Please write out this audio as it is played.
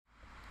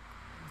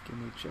Give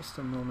me just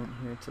a moment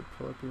here to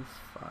pull up your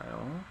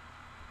file.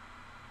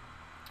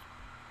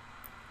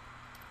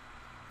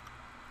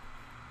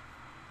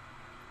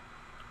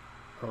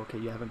 Okay,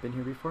 you haven't been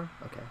here before?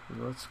 Okay,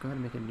 well, let's go ahead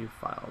and make a new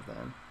file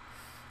then.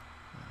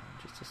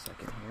 Just a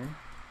second here.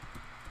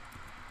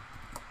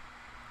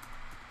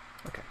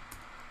 Okay,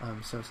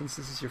 so since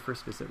this is your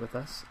first visit with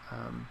us,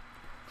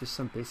 just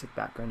some basic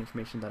background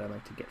information that I'd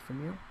like to get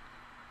from you.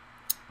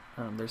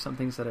 There's some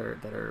things that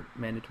are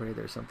mandatory,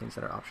 there's some things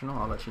that are optional.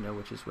 I'll let you know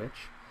which is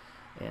which.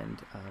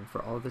 And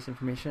for all of this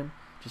information,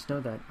 just know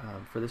that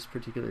for this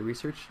particular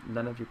research,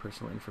 none of your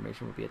personal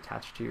information will be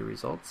attached to your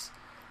results.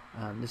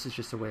 This is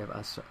just a way of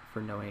us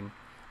for knowing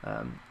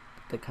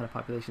the kind of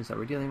populations that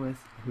we're dealing with,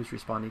 who's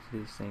responding to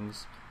these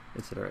things,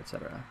 etc.,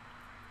 etc.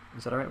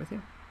 Is that all right with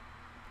you?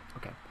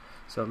 Okay,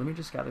 so let me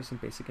just gather some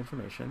basic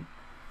information.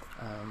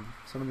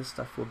 Some of this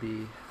stuff will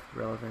be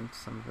relevant,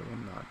 some of it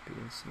will not be,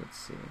 so let's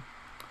see.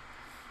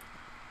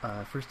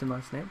 First and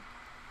last name.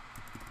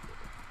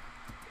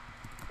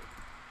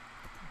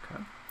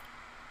 Okay.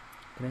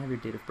 Can I have your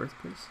date of birth,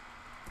 please?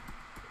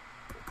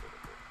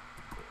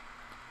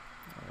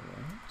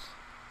 Alright.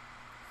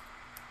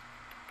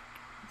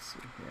 Let's see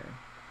here.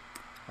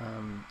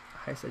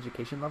 Highest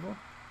education level?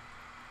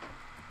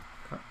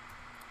 Okay.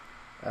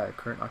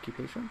 Current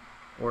occupation?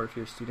 Or if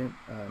you're a student,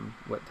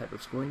 what type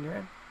of schooling you're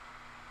in?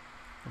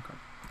 Okay.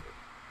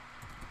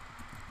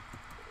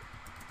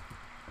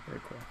 Very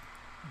cool.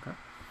 Okay.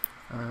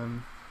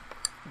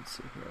 Let's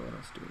see here, what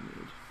else do we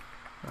need?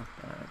 Not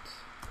that.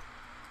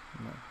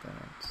 Not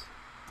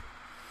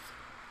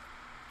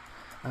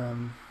that.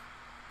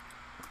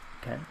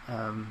 Okay.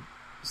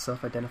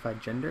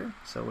 Self-identified gender.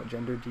 So what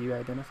gender do you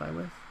identify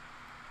with?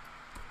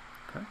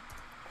 Okay.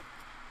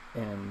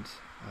 And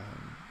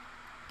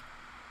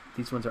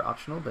these ones are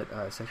optional, but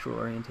sexual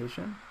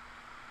orientation.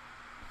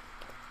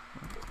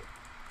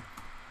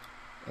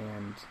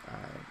 And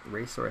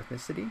race or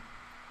ethnicity.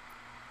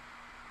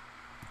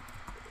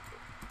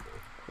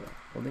 Cool.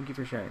 Well, thank you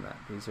for sharing that.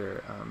 These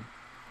are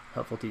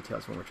helpful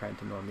details when we're trying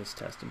to norm this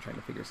test and trying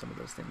to figure some of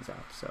those things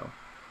out. So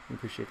we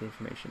appreciate the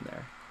information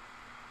there.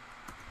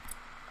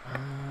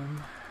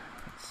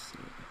 Let's see.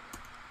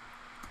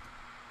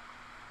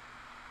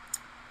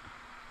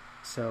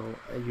 So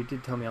you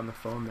did tell me on the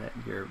phone that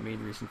your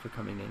main reason for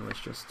coming in was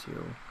just to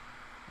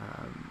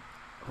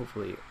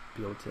hopefully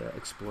be able to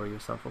explore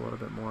yourself a little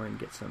bit more and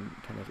get some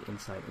kind of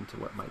insight into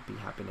what might be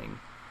happening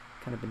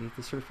kind of beneath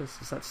the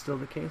surface. Is that still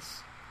the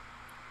case?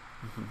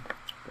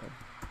 Good.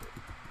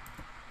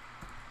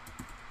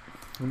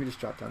 Let me just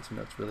jot down some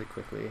notes really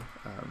quickly,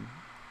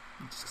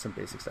 just some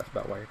basic stuff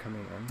about why you're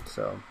coming in.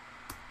 So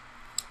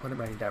what I'm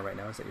writing down right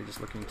now is that you're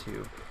just looking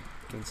to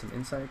gain some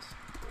insight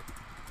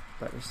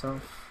about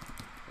yourself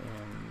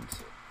and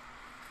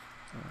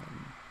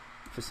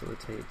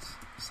facilitate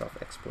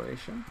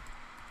self-exploration.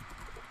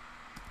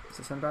 Does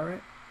that sound about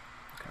right?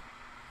 Okay.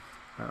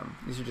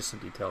 These are just some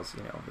details,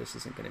 you know, this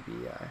isn't going to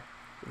be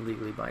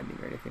legally binding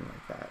or anything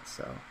like that,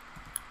 so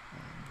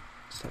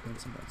just typing in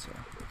some notes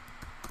here.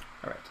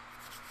 Alright.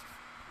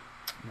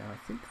 Now I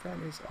think that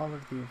is all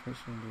of the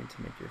information you need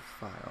to make your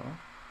file.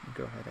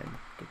 Go ahead and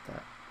get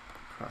that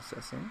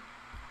processing.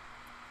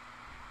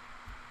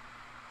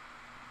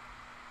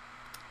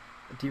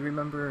 Do you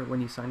remember when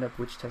you signed up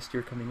which test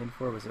you're coming in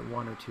for? Was it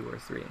 1 or 2 or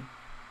 3?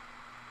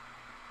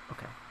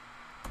 Okay.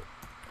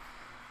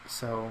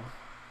 So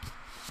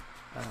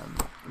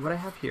what I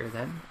have here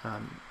then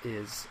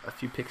is a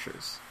few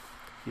pictures.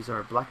 These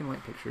are black and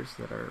white pictures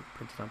that are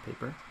printed on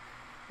paper,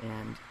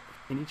 and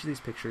in each of these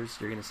pictures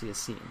you're going to see a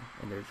scene,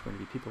 and there's going to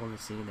be people in the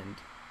scene and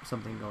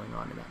something going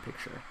on in that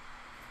picture.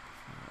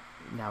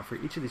 Now for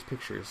each of these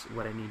pictures,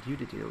 what I need you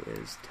to do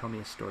is tell me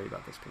a story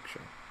about this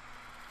picture.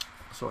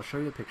 So I'll show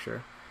you the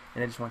picture,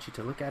 and I just want you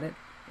to look at it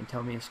and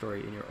tell me a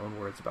story in your own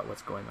words about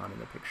what's going on in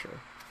the picture.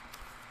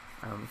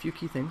 A few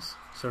key things.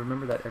 So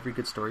remember that every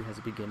good story has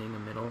a beginning, a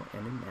middle,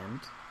 and an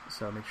end.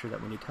 So make sure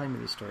that when you tell me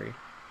the story,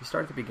 you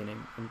start at the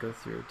beginning and go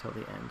through till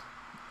the end,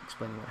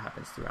 explaining what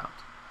happens throughout.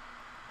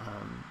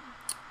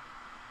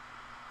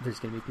 There's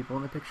going to be people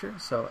in the picture,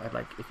 so I'd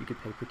like if you could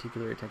pay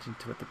particular attention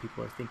to what the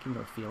people are thinking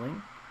or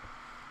feeling.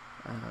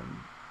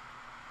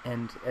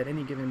 And at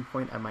any given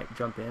point, I might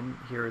jump in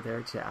here or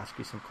there to ask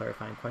you some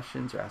clarifying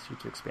questions or ask you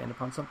to expand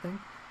upon something.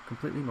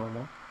 Completely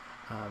normal.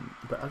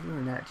 But other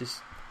than that,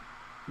 just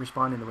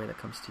respond in the way that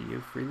comes to you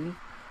freely.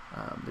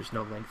 There's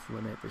no length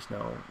limit. There's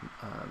no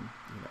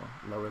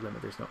lower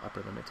limit. There's no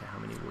upper limit to how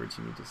many words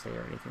you need to say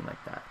or anything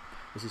like that.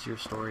 This is your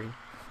story,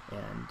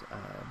 and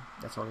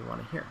that's all we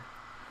want to hear.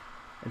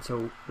 And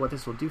so what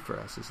this will do for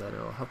us is that it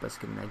will help us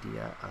get an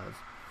idea of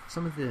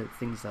some of the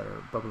things that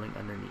are bubbling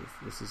underneath.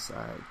 This is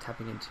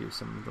tapping into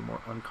some of the more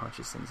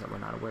unconscious things that we're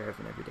not aware of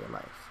in everyday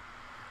life.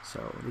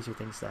 So these are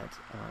things that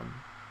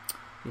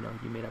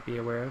you may not be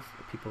aware of,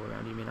 people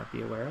around you may not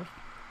be aware of,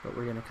 but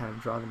we're going to kind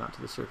of draw them out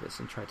to the surface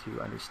and try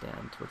to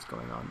understand what's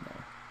going on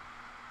there.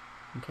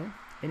 Okay?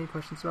 Any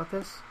questions about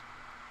this?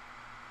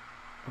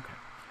 Okay.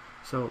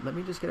 So let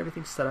me just get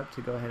everything set up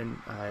to go ahead and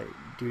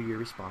do your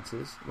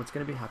responses. What's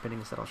going to be happening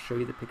is that I'll show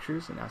you the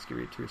pictures and ask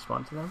you to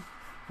respond to them,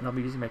 and I'll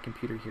be using my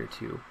computer here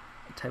to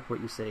type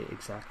what you say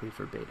exactly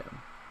verbatim.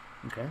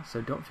 Okay,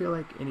 so don't feel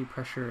like any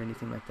pressure or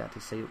anything like that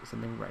to say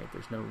something right.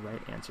 There's no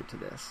right answer to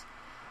this.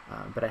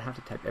 But I have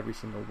to type every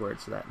single word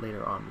so that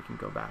later on we can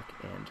go back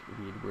and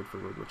read word for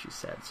word what you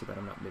said, so that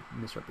I'm not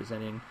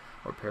misrepresenting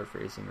or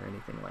paraphrasing or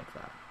anything like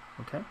that.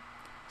 Okay?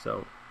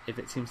 So if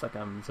it seems like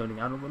I'm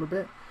zoning out a little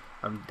bit,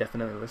 I'm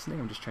definitely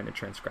listening. I'm just trying to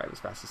transcribe as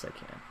fast as I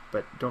can.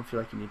 But don't feel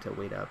like you need to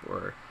wait up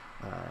or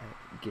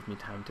give me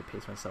time to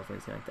pace myself or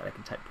anything like that. I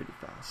can type pretty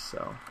fast,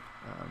 so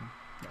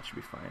that should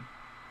be fine.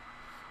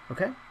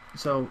 Okay?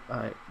 So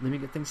let me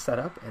get things set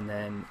up, and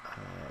then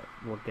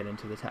we'll get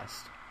into the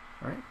test.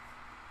 All right?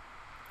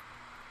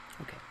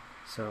 Okay,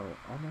 so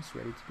almost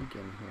ready to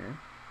begin here.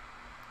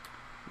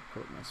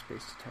 Pull up my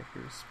space to type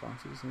your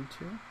responses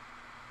into.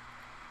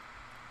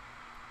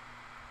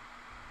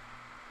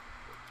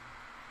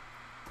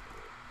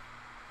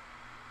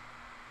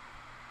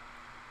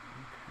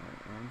 Okay,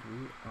 and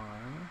we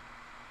are...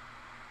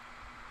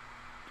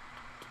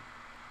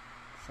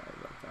 Sorry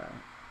about that.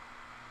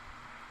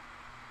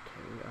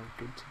 Okay, we are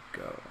good to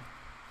go.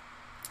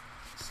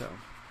 So,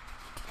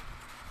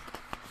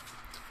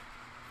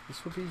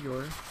 this will be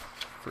your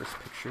first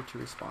picture to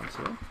respond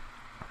to.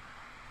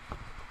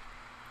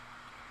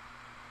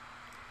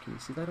 Can you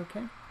see that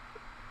okay?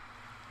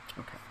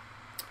 Okay.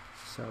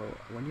 So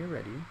when you're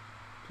ready,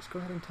 just go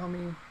ahead and tell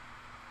me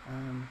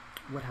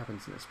what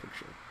happens in this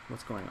picture.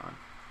 What's going on?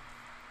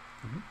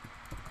 Mm-hmm.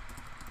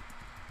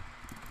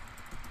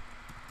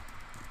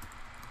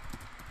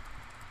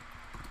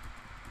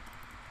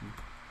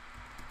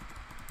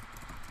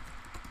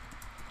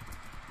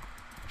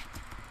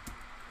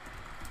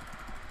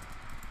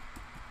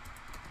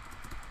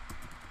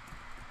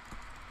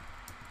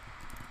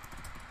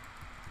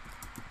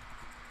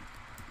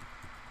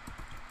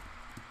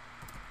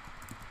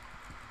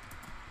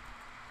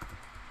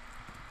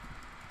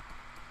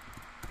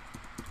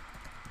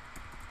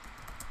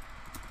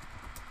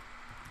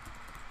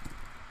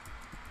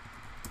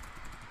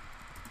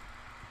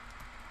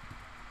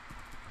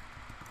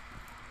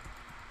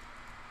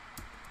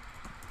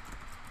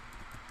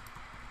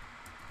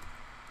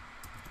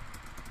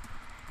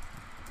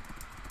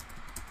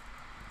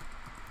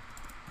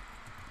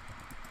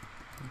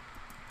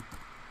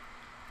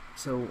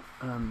 So,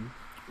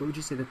 what would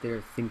you say that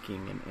they're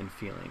thinking and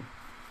feeling?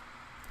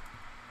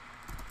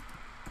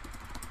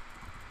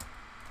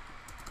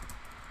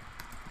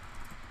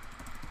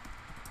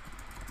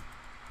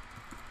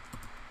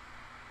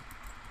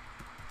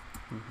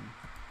 Mm-hmm.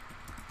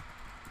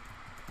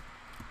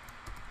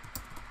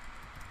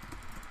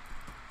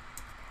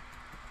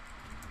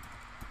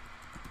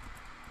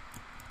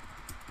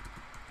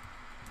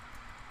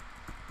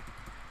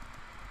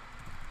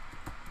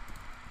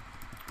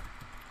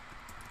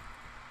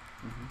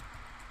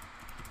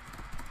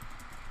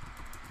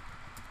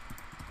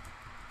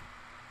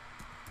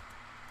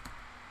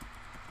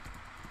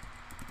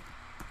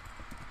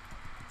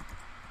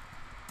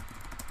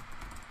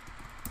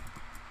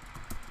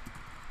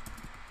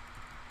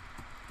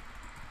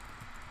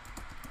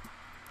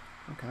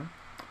 Okay.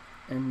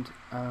 And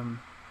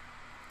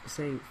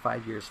say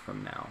 5 years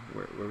from now,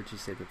 where would you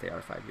say that they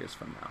are 5 years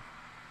from now?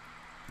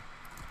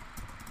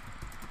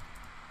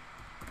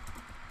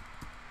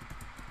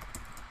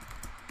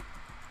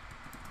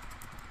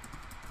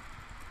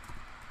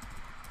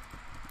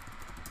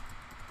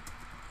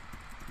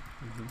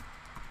 Mm-hmm.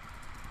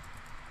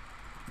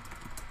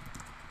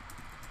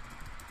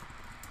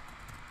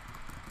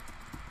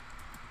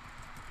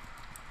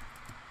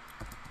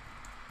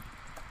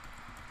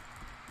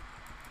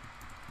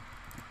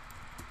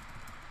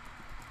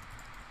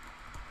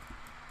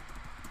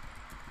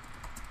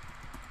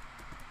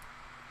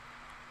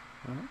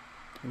 All right.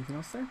 Anything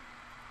else there?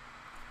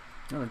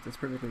 No, that's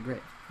perfectly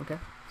great. Okay.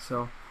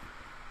 So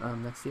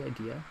that's the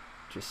idea.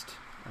 Just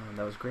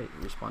that was great.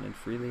 You responded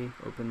freely,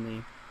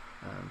 openly.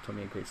 Told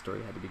me a great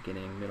story. Had a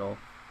beginning, middle,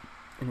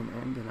 and an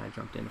end, and I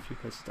jumped in a few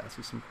places to ask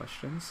you some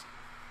questions.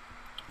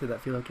 Did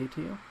that feel okay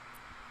to you?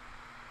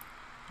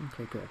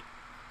 Okay, good.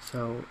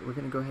 So we're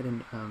going to go ahead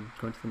and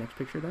go into the next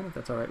picture then, if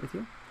that's all right with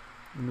you.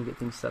 And we'll get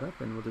things set up,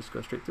 and we'll just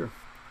go straight through.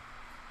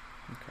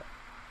 Okay.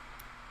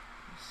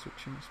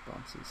 Switching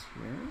responses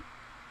here.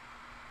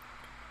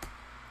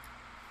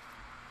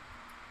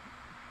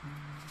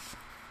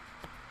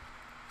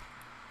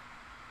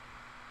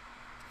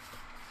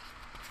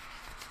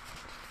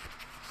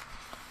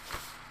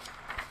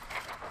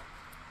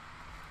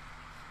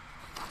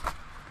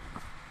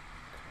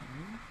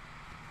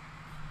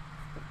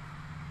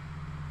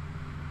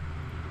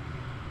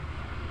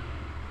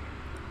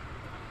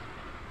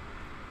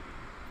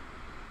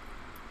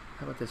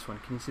 How about this one?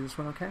 Can you see this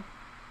one okay?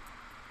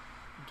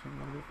 Turn it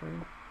a little bit for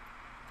you.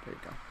 There you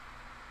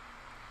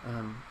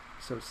go.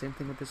 So same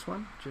thing with this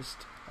one.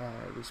 Just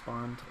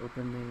respond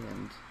openly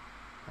and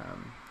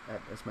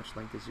at as much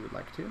length as you would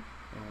like to,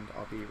 and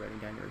I'll be writing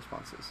down your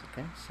responses.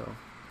 Okay? So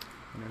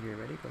whenever you're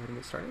ready, go ahead and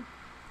get started.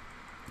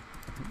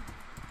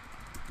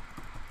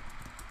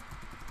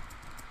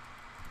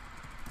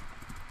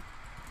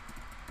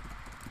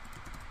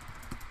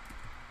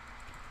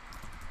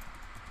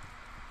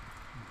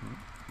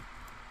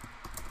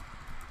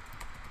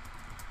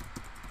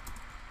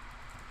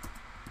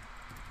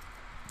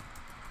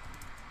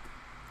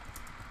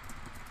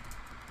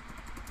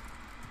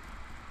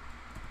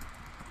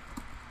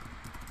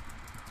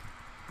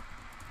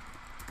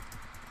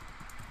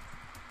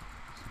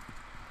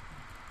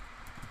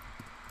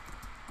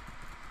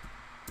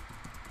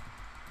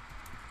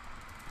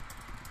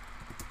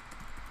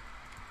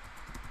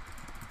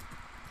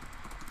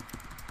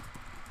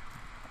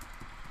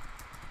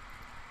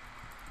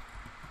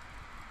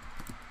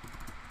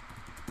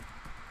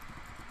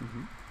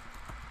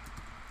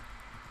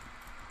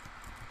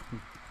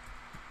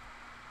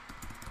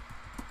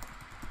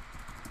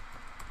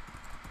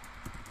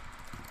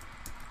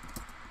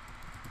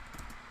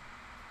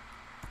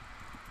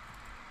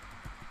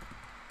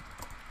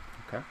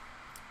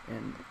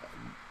 And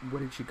what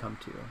did she come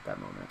to at that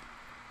moment?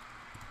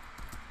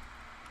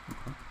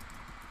 Okay.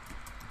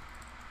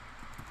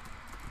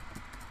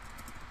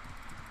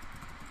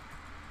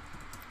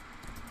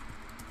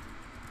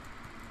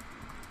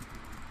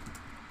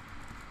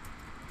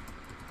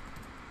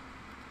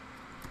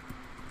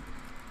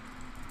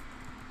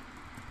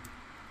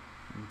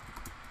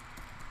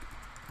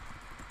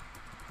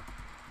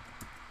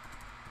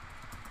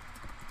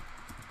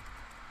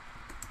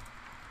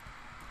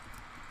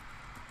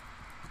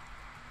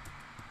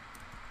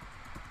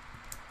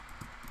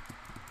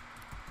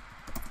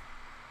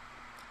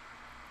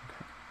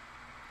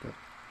 Good.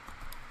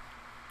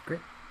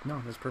 Great.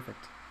 No, that's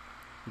perfect.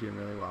 You're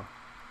doing really well.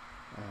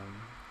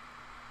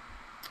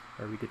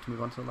 Are we good to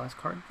move on to the last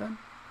card then?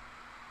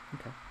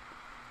 Okay.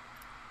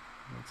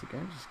 Once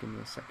again, just give me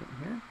a second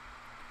here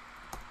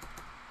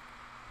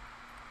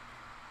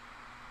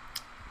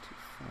to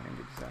find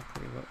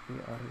exactly what we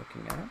are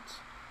looking at.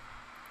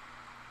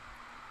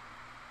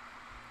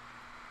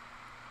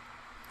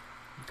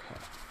 Okay.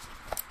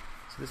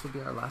 So this will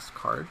be our last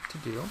card to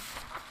do.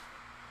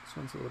 This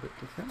one's a little bit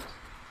different.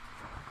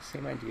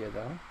 Same idea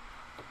though.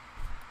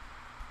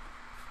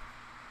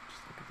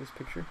 Just look at this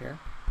picture here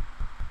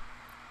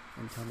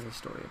and tell me a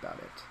story about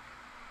it.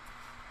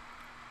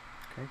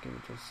 Okay, give me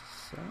just a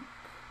sec.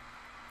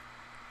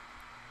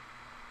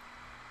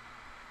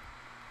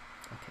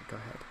 Okay, go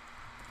ahead.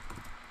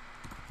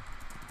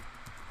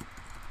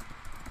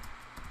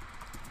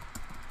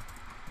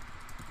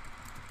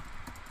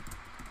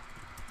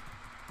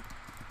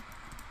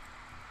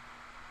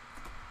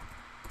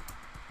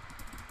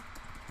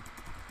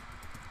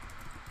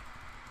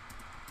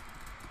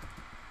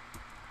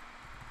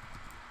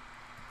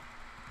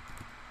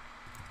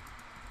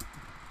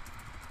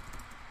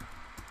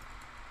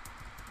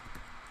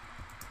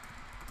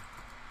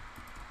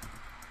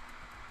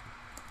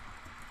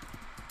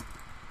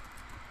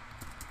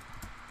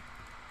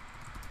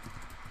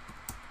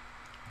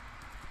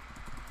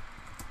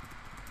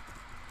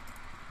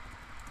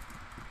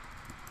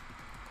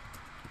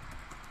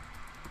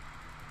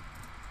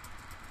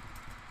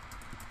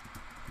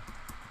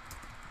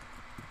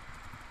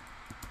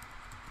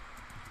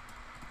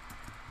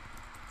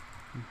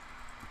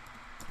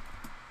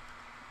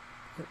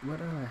 What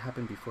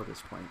happened before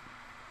this point?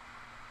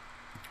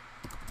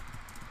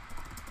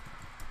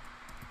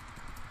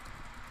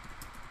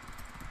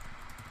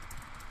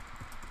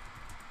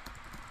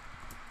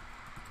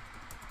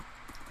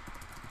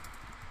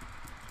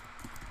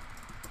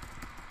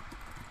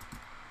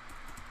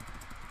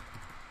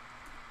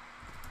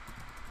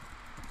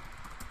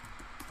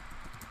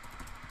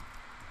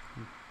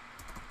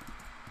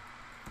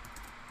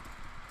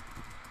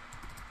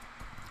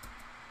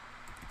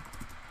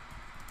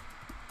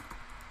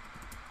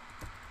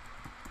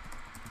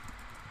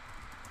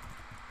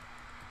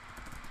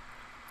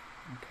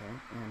 Okay,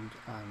 and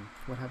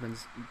what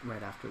happens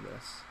right after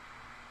this?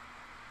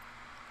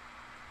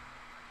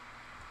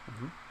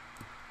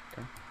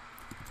 Okay.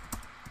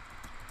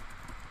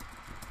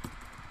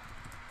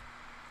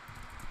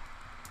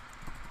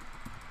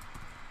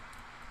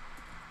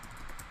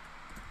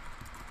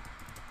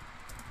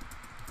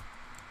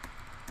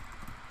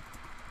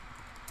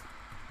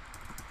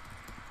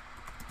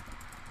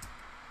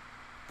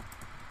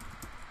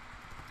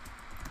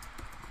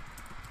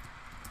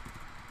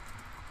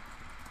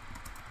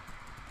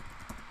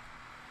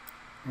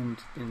 And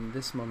in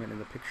this moment in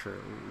the picture,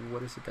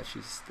 what is it that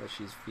she's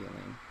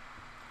feeling?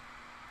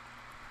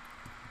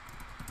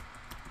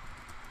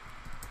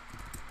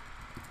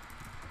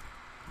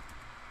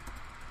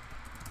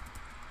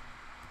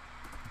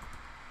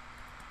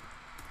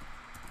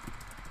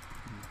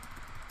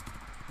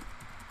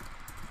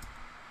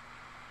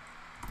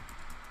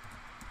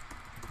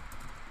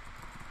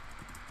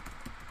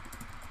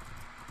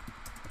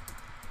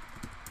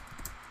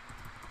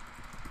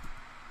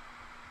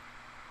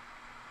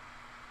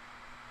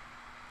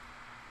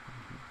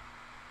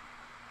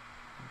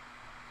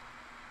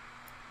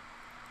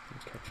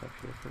 Catch up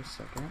here for a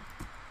second.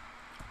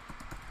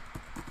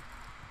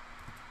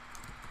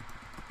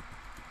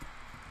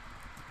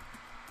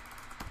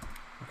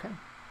 Okay.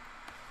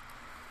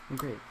 Well,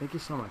 great. Thank you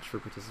so much for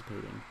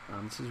participating.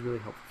 This is really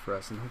helpful for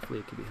us, and hopefully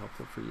it can be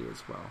helpful for you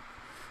as well.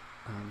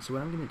 So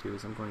what I'm going to do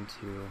is I'm going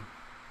to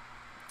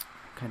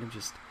kind of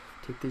just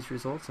take these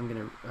results. I'm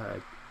going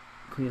to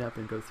clean up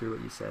and go through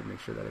what you said, make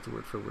sure that it's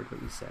word for word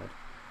what you said.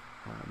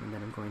 And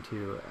then I'm going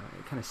to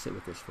kind of sit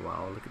with this for a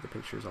while. I'll look at the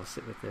pictures, I'll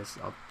sit with this,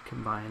 I'll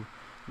combine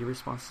your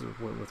responses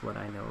with what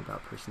I know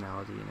about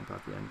personality and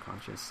about the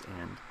unconscious,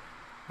 and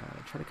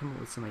try to come up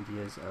with some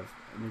ideas of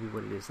maybe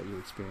what it is that you're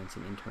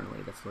experiencing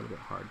internally that's a little bit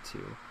hard to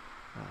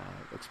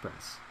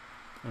express.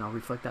 And I'll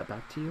reflect that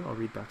back to you. I'll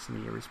read back some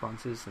of your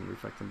responses and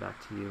reflect them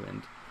back to you,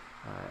 and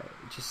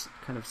just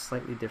kind of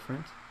slightly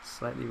different,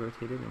 slightly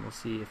rotated, and we'll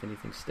see if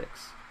anything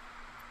sticks.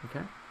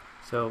 Okay?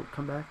 So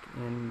come back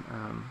and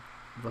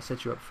I'll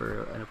set you up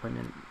for an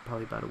appointment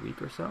probably about a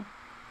week or so.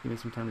 Give me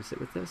some time to sit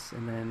with this,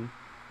 and then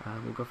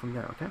we'll go from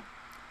there, okay?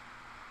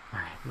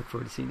 Alright, look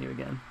forward to seeing you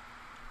again.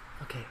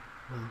 Okay,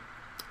 well,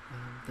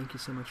 Thank you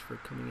so much for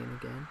coming in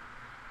again.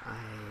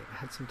 I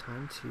had some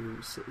time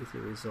to sit with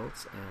your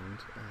results and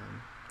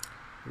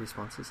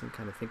responses and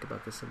kind of think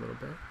about this a little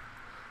bit.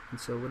 And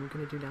so what I'm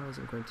going to do now is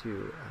I'm going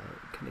to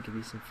kind of give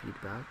you some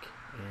feedback,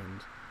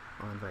 and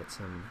I'll invite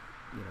some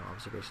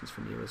observations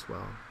from you as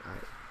well.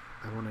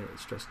 I want to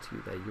stress to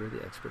you that you're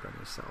the expert on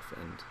yourself,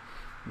 and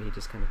me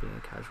just kind of being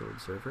a casual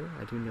observer.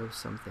 I do know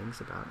some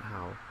things about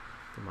how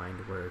the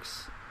mind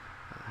works,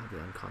 how the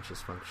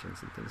unconscious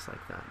functions and things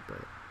like that,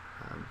 but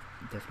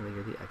definitely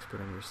you're the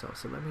expert on yourself.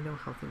 So let me know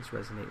how things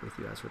resonate with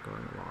you as we're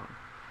going along.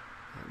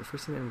 The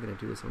first thing that I'm going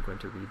to do is I'm going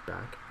to read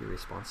back the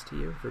response to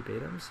you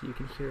verbatim, so you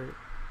can hear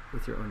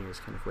with your own ears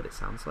kind of what it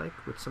sounds like,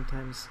 which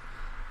sometimes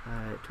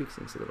tweaks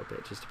things a little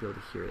bit just to be able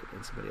to hear it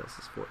in somebody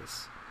else's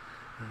voice.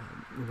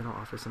 And then I'll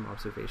offer some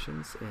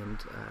observations and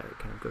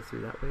kind of go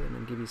through that way, and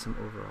then give you some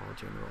overall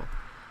general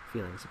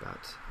feelings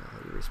about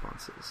your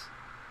responses.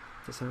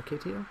 Does that sound okay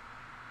to you?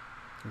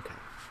 Okay.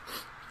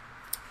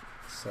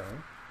 So,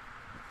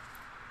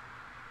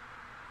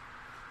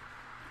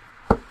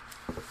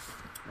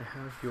 I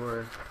have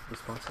your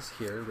responses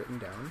here written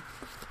down,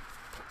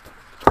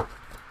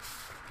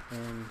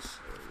 and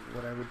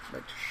what I would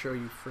like to show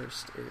you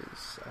first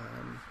is,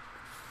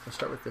 we'll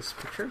start with this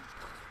picture.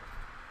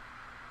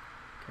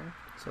 Okay,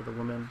 so the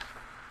woman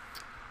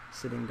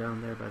sitting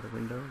down there by the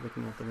window,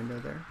 looking out the window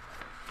there.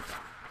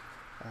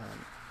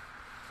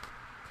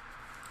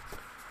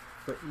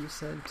 What you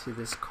said to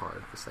this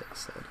card was that you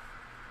said,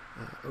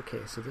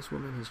 okay, so this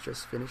woman has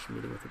just finished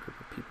meeting with a group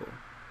of people.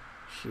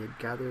 She had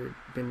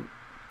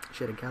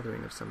a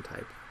gathering of some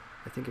type.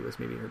 I think it was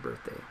maybe her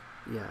birthday.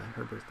 Yeah,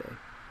 her birthday.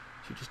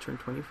 She just turned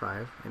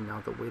 25, and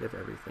now the weight of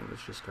everything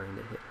was just starting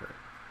to hit her.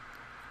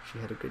 She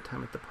had a good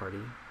time at the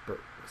party, but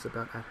was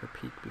about at her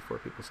peak before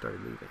people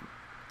started leaving.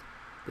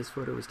 This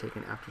photo was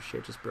taken after she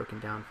had just broken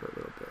down for a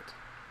little bit.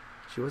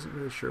 She wasn't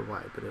really sure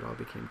why, but it all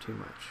became too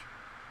much.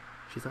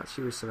 She thought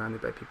she was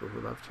surrounded by people who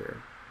loved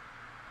her,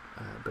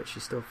 but she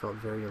still felt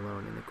very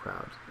alone in the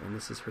crowd, and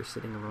this is her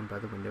sitting alone by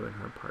the window in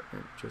her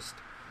apartment, just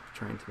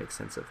trying to make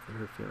sense of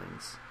her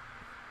feelings.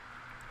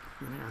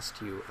 And I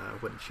asked you,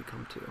 what did she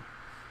come to?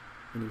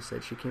 And you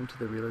said she came to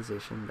the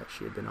realization that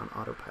she had been on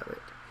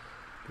autopilot,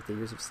 but the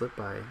years have slipped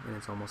by, and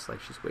it's almost like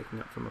she's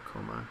waking up from a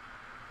coma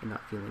and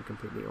not feeling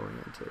completely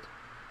oriented.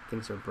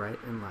 Things are bright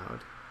and loud,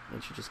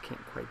 and she just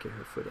can't quite get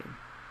her footing.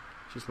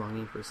 She's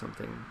longing for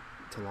something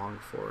to long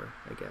for,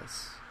 I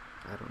guess.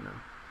 I don't know.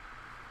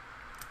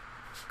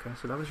 Okay,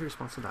 so that was your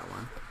response to that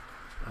one.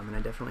 And I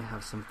definitely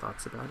have some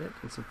thoughts about it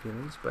and some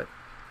feelings, but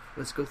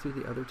let's go through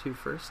the other two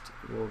first.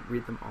 We'll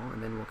read them all,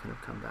 and then we'll kind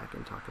of come back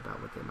and talk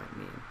about what they might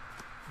mean.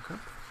 Okay?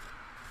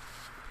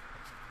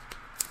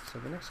 So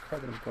the next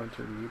card that I'm going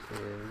to read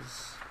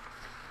is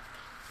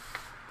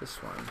this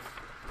one.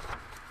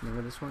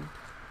 Remember this one?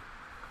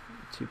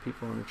 Two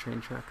people on the train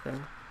track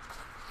there.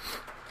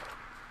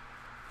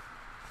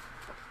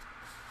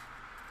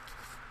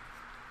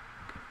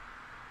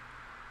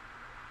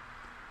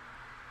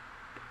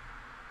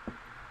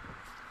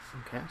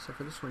 Okay, so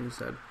for this one you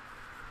said,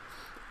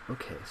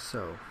 okay,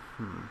 so,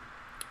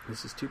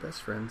 this is two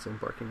best friends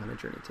embarking on a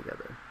journey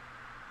together.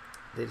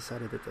 They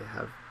decided that they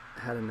have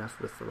had enough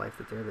with the life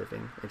that they're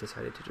living and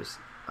decided to just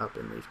up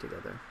and leave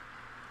together.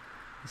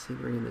 The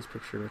scenery in this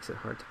picture makes it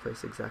hard to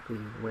place exactly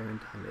where in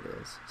time it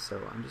is, so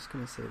I'm just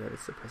going to say that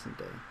it's the present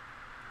day.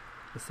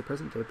 It's the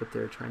present day, but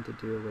they're trying to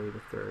do away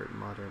with their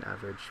modern,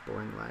 average,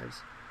 boring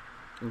lives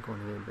and go on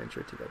an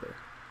adventure together.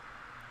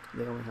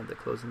 They only have the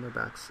clothes on their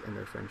backs and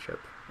their friendship,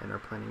 and are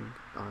planning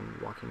on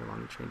walking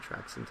along the train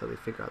tracks until they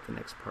figure out the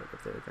next part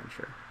of their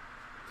adventure.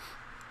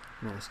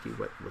 And I asked you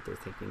what they're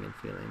thinking and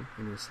feeling,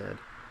 and you said,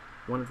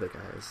 one of the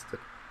guys, the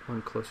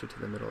one closer to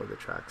the middle of the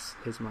tracks,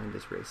 his mind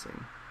is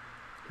racing.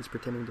 He's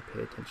pretending to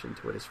pay attention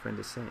to what his friend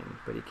is saying,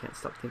 but he can't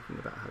stop thinking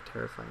about how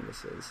terrifying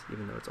this is,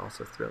 even though it's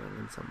also thrilling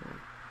in some way.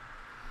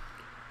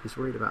 He's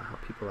worried about how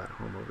people at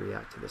home will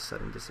react to this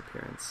sudden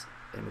disappearance,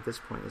 and at this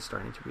point is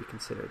starting to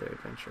reconsider their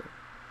adventure.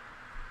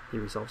 He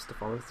resolves to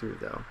follow through,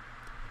 though,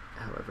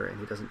 however, and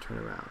he doesn't turn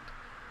around.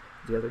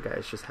 The other guy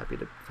is just happy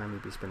to finally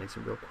be spending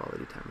some real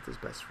quality time with his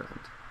best friend.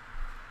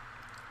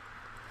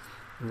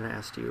 And then I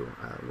asked you,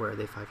 where are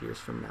they 5 years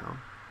from now?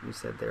 You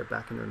said they're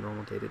back in their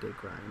normal day-to-day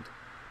grind,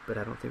 but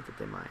I don't think that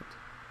they mind.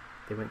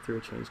 They went through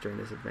a change during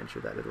this adventure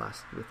that had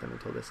lasted with them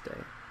until this day.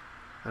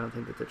 I don't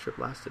think that the trip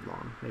lasted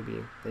long.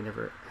 Maybe they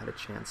never had a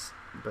chance,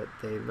 but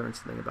they learned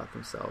something about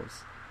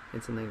themselves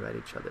and something about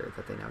each other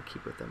that they now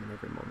keep with them in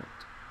every moment.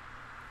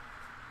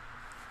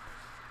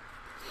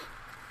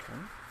 Okay.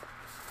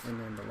 And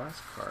then the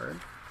last card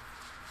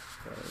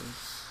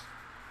was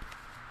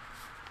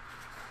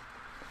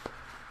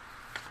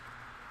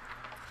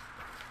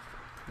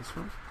this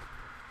one.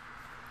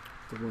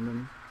 The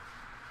woman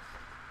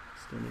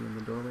standing in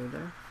the doorway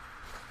there.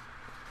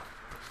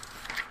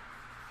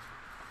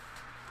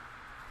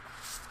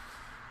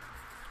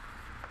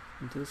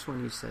 And to this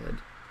one you said,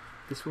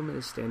 this woman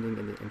is standing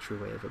in the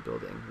entryway of a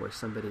building where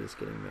somebody is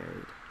getting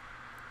married.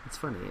 It's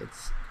funny, it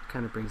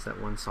kind of brings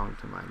that one song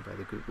to mind by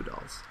the Goo Goo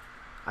Dolls,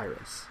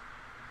 Iris.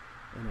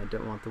 and I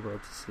don't want the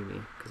world to see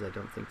me because I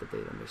don't think that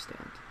they'd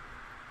understand.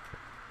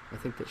 I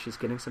think that she's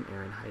getting some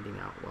air and hiding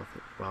out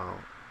while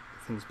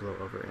things blow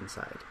over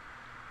inside.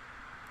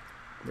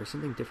 There's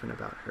something different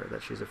about her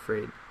that she's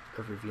afraid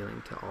of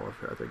revealing to all of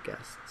her other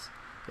guests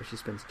if she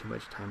spends too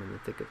much time in the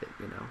thick of it,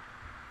 you know.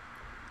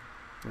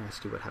 I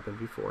asked you what happened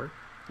before,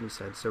 and you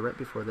said, so right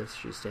before this,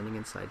 she's standing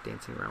inside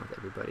dancing around with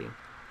everybody,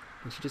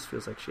 and she just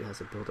feels like she has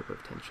a buildup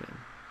of tension.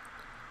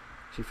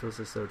 She feels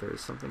as though there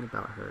is something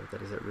about her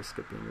that is at risk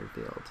of being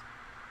revealed.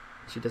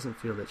 She doesn't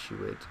feel that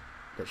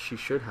she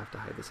should have to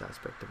hide this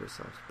aspect of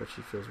herself, but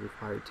she feels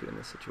required to in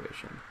this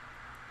situation.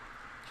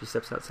 She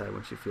steps outside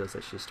when she feels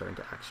that she's starting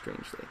to act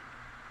strangely.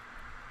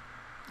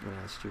 And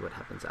I asked you what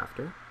happens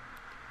after.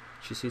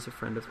 She sees a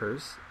friend of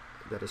hers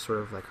that is sort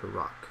of like her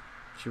rock.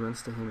 She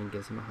runs to him and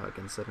gives him a hug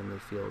and suddenly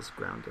feels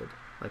grounded,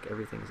 like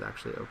everything is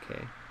actually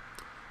okay,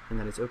 and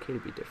that it's okay to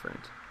be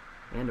different,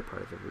 and a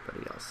part of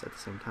everybody else at the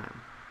same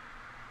time.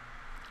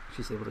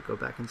 She's able to go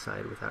back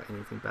inside without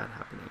anything bad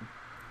happening,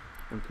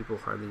 and people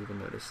hardly even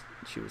noticed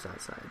she was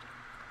outside.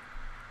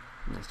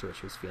 And asked her what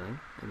she was feeling,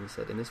 and he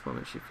said in this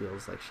moment she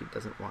feels like she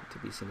doesn't want to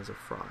be seen as a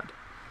fraud,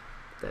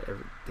 that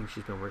everything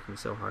she's been working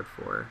so hard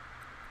for,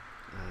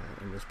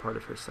 and this part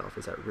of herself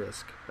is at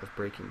risk of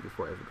breaking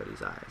before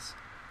everybody's eyes.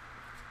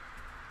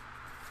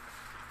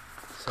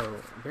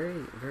 So,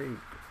 very, very,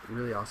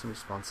 really awesome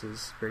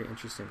responses, very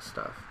interesting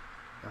stuff.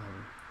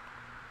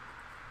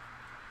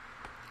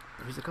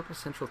 There's a couple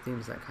central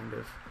themes that kind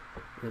of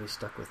really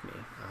stuck with me,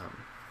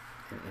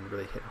 and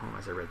really hit home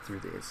as I read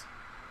through these.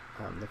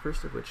 The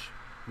first of which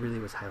really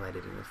was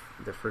highlighted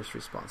in the first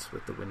response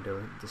with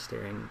the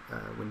staring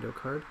window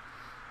card,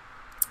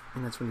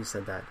 and that's when you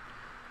said that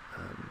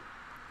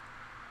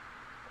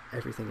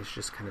everything is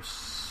just kind of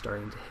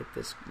starting to hit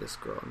this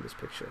girl in this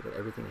picture, that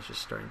everything is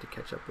just starting to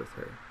catch up with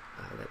her,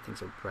 that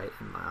things are bright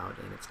and loud,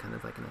 and it's kind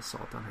of like an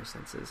assault on her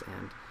senses,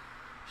 and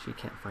she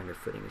can't find her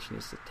footing, and she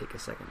needs to take a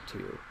second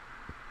to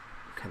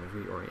kind of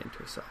reorient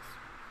herself.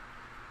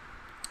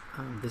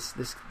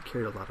 This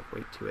carried a lot of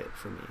weight to it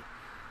for me,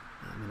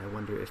 and I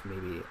wonder if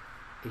maybe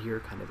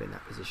you're kind of in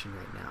that position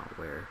right now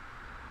where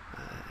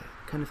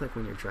kind of like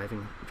when you're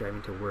driving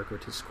to work or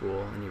to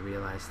school and you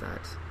realize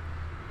that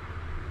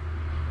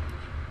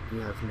you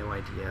have no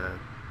idea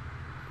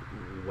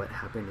what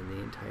happened in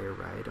the entire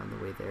ride on the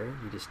way there.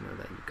 You just know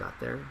that you got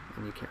there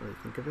and you can't really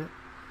think of it.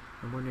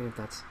 I'm wondering if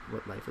that's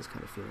what life is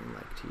kind of feeling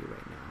like to you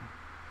right now.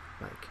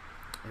 Like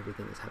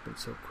everything has happened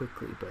so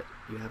quickly, but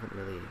you haven't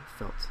really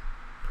felt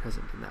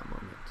present in that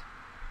moment.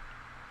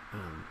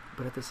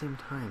 But at the same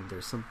time,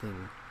 there's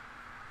something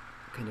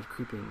kind of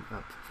creeping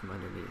up from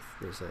underneath.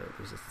 There's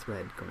a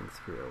thread going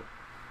through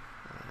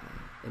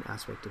an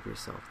aspect of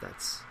yourself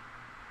that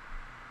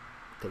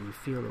you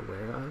feel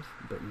aware of,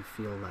 but you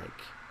feel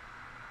like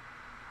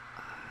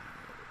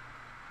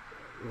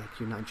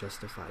you're not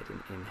justified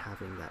in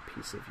having that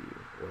piece of you,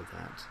 or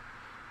that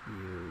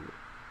you,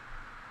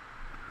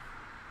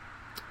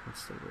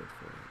 what's the word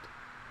for it?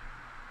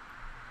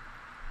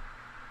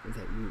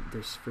 That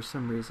there's, for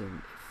some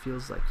reason, it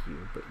feels like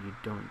you, but you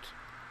don't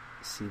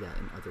see that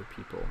in other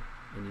people,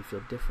 and you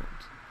feel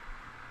different.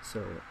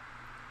 So,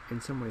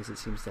 in some ways, it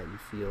seems that you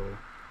feel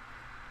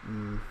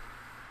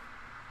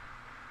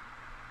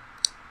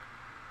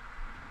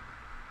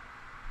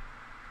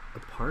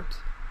apart,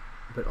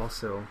 but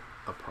also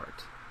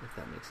apart, if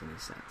that makes any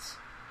sense.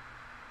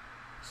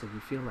 So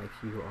you feel like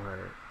you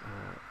are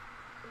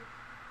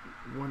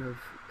one of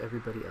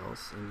everybody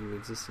else, and you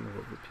exist in a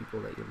world with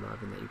people that you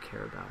love and that you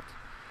care about,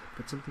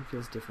 but something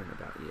feels different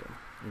about you,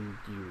 and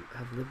you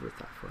have lived with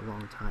that for a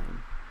long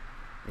time,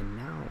 and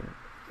now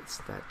it's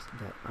that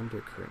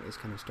undercurrent is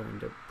kind of starting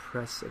to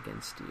press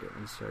against you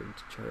and starting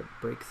to try to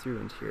break through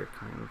into your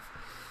kind of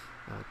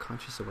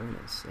conscious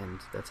awareness,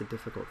 and that's a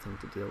difficult thing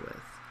to deal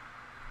with.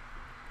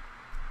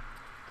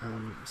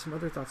 Some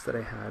other thoughts that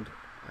I had,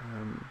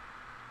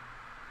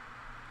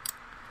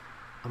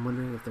 I'm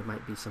wondering if there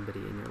might be somebody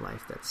in your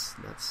life that's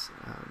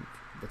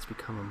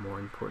become a more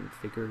important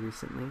figure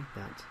recently,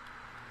 that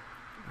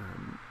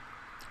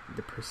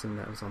the person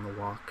that was on the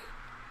walk,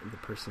 the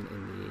person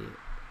in the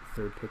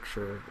third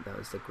picture that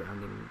was the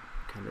grounding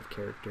kind of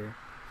character.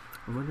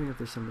 I'm wondering if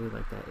there's somebody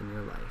like that in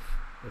your life,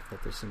 if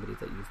there's somebody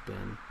that you've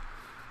been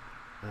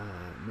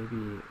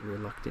maybe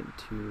reluctant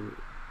to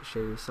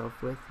share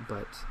yourself with,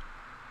 but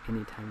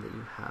any time that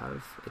you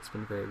have, it's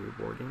been very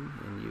rewarding,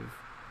 and you've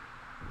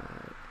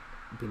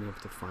been able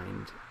to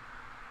find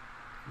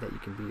that you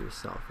can be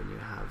yourself, and you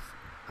have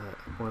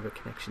more of a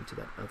connection to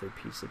that other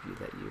piece of you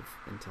that you've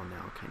until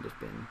now kind of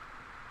been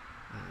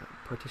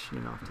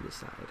partitioning off to the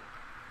side.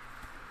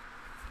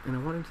 And I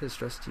wanted to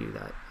stress to you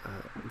that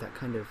that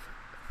kind of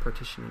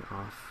partitioning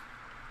off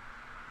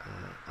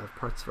of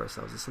parts of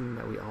ourselves is something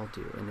that we all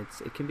do, and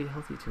it can be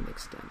healthy to an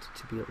extent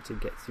to be able to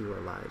get through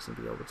our lives and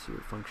be able to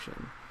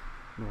function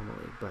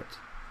normally, but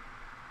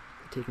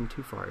taken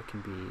too far, it can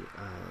be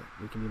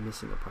we can be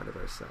missing a part of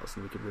ourselves,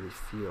 and we can really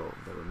feel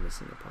that we're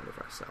missing a part of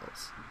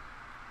ourselves.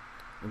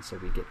 And so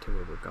we get to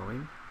where we're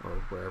going,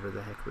 or wherever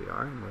the heck we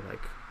are, and we're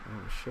like,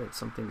 oh shit,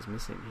 something's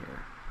missing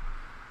here.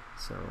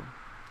 So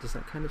Does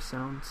that kind of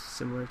sound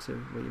similar to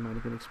what you might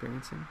have been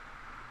experiencing?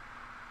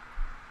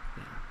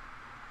 Yeah.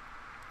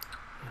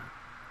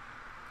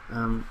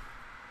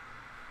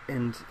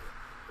 And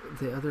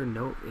the other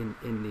note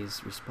in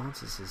these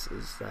responses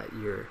is that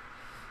you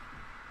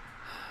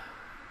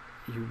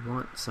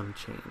want some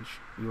change.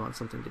 You want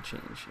something to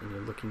change, and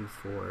you're looking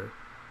for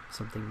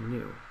something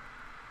new.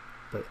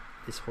 But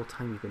this whole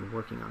time you've been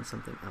working on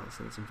something else,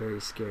 and it's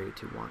very scary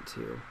to want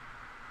to.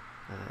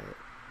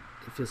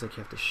 It feels like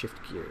you have to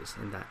shift gears,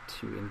 and that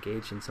to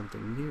engage in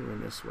something new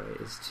in this way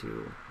is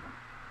to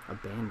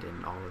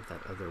abandon all of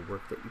that other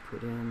work that you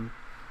put in,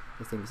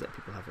 the things that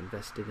people have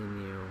invested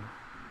in you,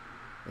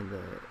 and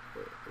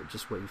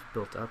just what you've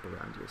built up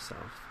around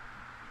yourself.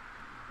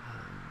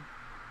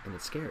 And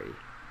it's scary,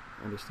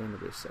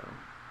 understandably so.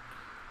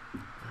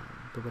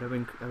 But what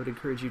I would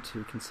encourage you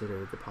to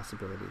consider the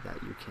possibility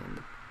that you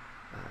can,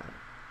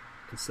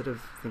 instead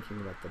of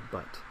thinking about the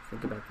but,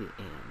 think about the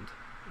and,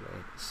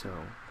 right? So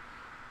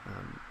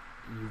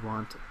you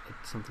want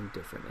something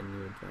different, a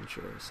new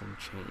adventure, some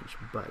change,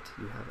 but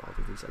you have all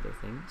of these other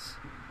things.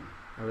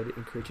 I would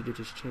encourage you to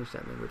just change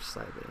that language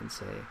slightly and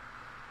say,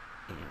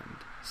 and.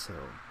 So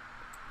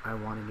I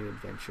want a new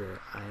adventure,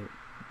 I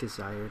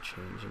desire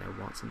change, and I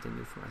want something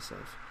new for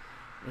myself.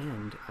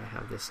 And I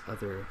have this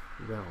other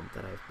realm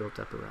that I've built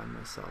up around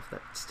myself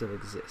that still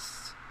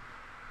exists.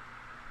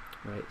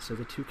 Right? So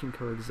the two can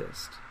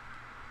coexist.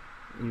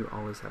 You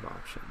always have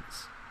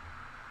options.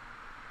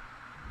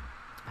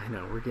 I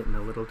know we're getting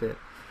a little bit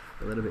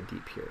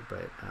deep here,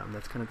 but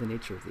that's kind of the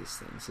nature of these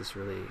things. It's a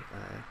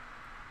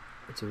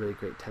really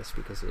great test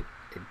because it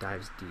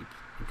dives deep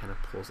and kind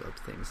of pulls up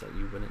things that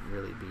you wouldn't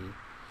really be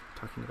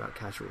talking about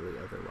casually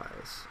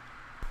otherwise.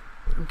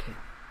 Okay,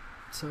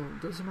 so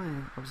those are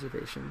my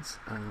observations.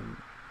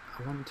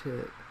 I wanted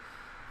to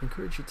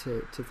encourage you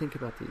to think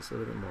about these a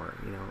little bit more.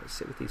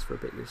 Sit with these for a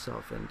bit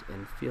yourself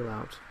and feel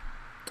out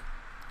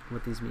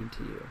what these mean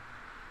to you.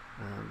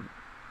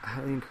 I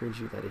highly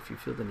encourage you that if you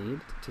feel the need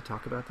to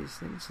talk about these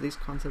things, so these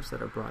concepts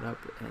that are brought up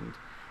and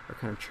are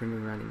kind of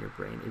churning around in your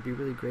brain, it'd be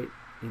really great,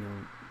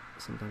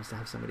 sometimes to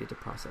have somebody to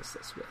process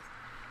this with.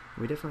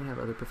 And we definitely have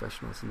other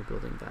professionals in the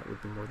building that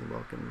would be more than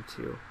welcome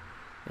to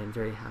and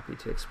very happy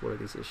to explore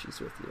these issues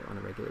with you on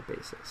a regular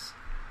basis.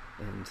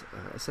 And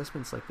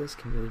assessments like this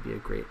can really be a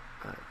great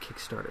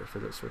kickstarter for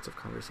those sorts of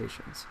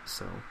conversations.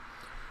 So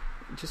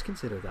just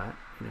consider that,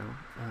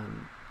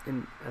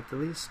 and at the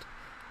least,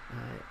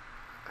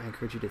 I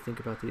encourage you to think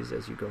about these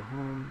as you go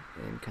home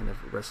and kind of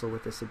wrestle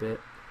with this a bit.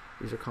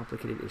 These are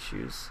complicated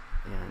issues,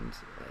 and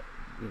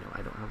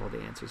I don't have all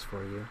the answers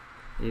for you,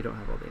 and you don't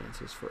have all the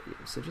answers for you.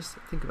 So just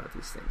think about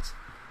these things.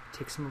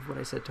 Take some of what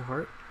I said to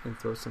heart and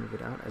throw some of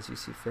it out as you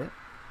see fit.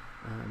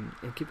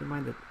 And keep in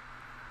mind that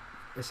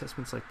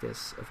assessments like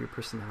this of your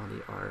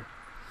personality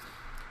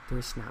they're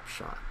a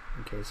snapshot.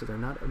 Okay, so they're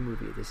not a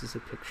movie. This is a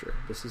picture.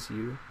 This is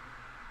you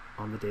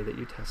on the day that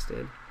you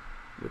tested,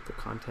 with the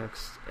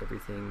context,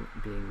 everything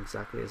being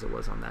exactly as it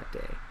was on that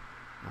day.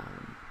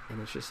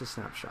 And it's just a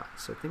snapshot.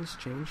 So things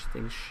change,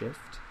 things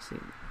shift,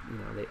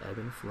 they ebb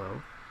and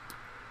flow.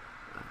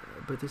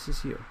 But this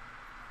is you.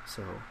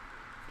 So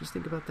just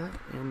think about that.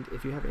 And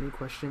if you have any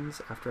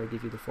questions after I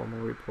give you the formal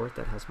report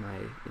that has my,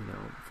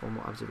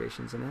 formal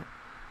observations in it,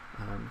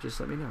 just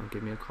let me know.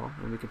 Give me a call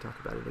and we can talk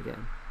about it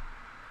again.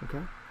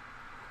 Okay?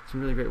 It's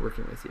been really great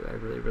working with you. I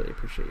really, really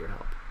appreciate your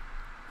help.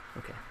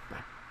 Okay,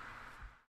 bye.